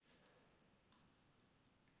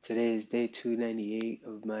Today is day 298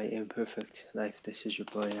 of my imperfect life. This is your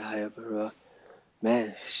boy Yahya Barua.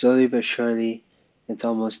 Man, slowly but surely, it's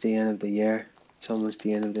almost the end of the year. It's almost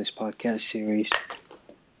the end of this podcast series.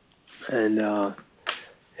 And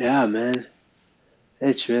yeah, man,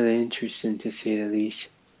 it's really interesting to say the least.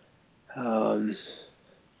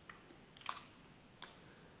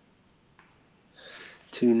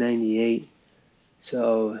 298.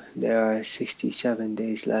 So there are 67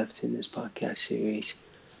 days left in this podcast series.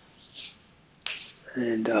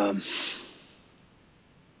 And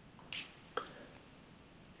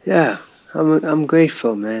yeah, I'm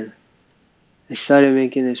grateful, man. I started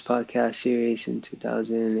making this podcast series in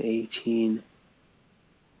 2018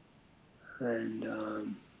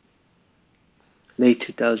 and late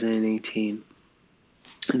 2018,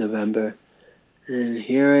 November, and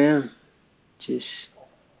here I am. Just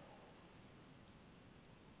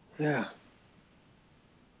yeah,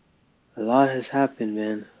 a lot has happened,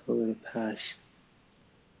 man, over the past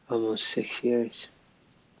almost 6 years.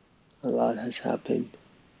 A lot has happened.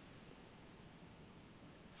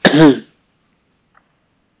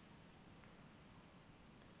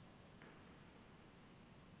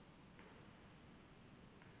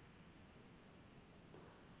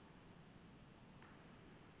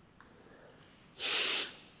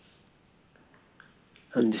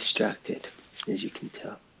 I'm distracted, as you can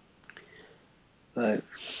tell, but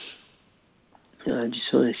I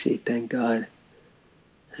just want to say thank God.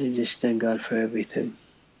 I just thank God for everything.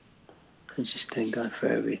 I just thank God for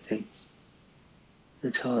everything.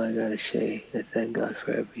 That's all I gotta say. I thank God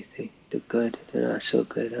for everything. The good, the not so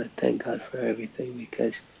good. I thank God for everything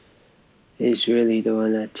because He's really the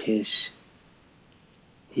one that is.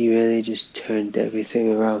 He really just turned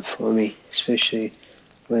everything around for me, especially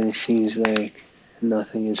when it seems like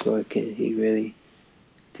nothing is working. He really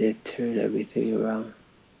did turn everything around.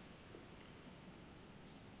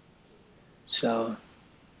 So,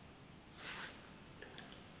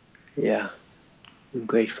 yeah, I'm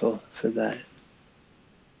grateful for that.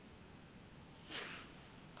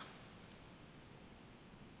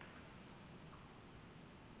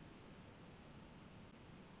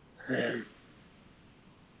 Um,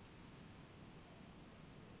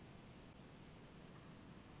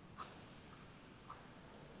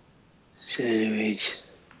 so anyways,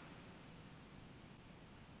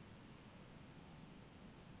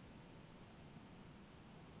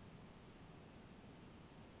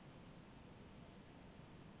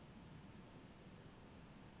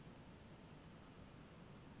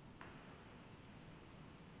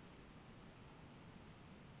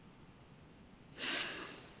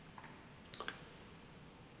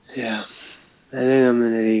 yeah, I think I'm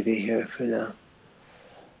gonna leave it here for now.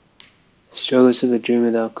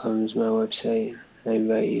 Strugglesofthedreamer.com is my website. I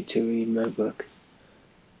invite you to read my book.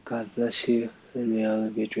 God bless you, and may all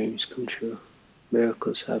of your dreams come true.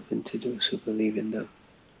 Miracles happen to those who believe in them.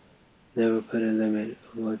 Never put a limit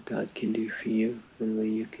on what God can do for you and what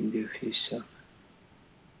you can do for yourself.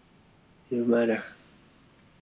 You matter.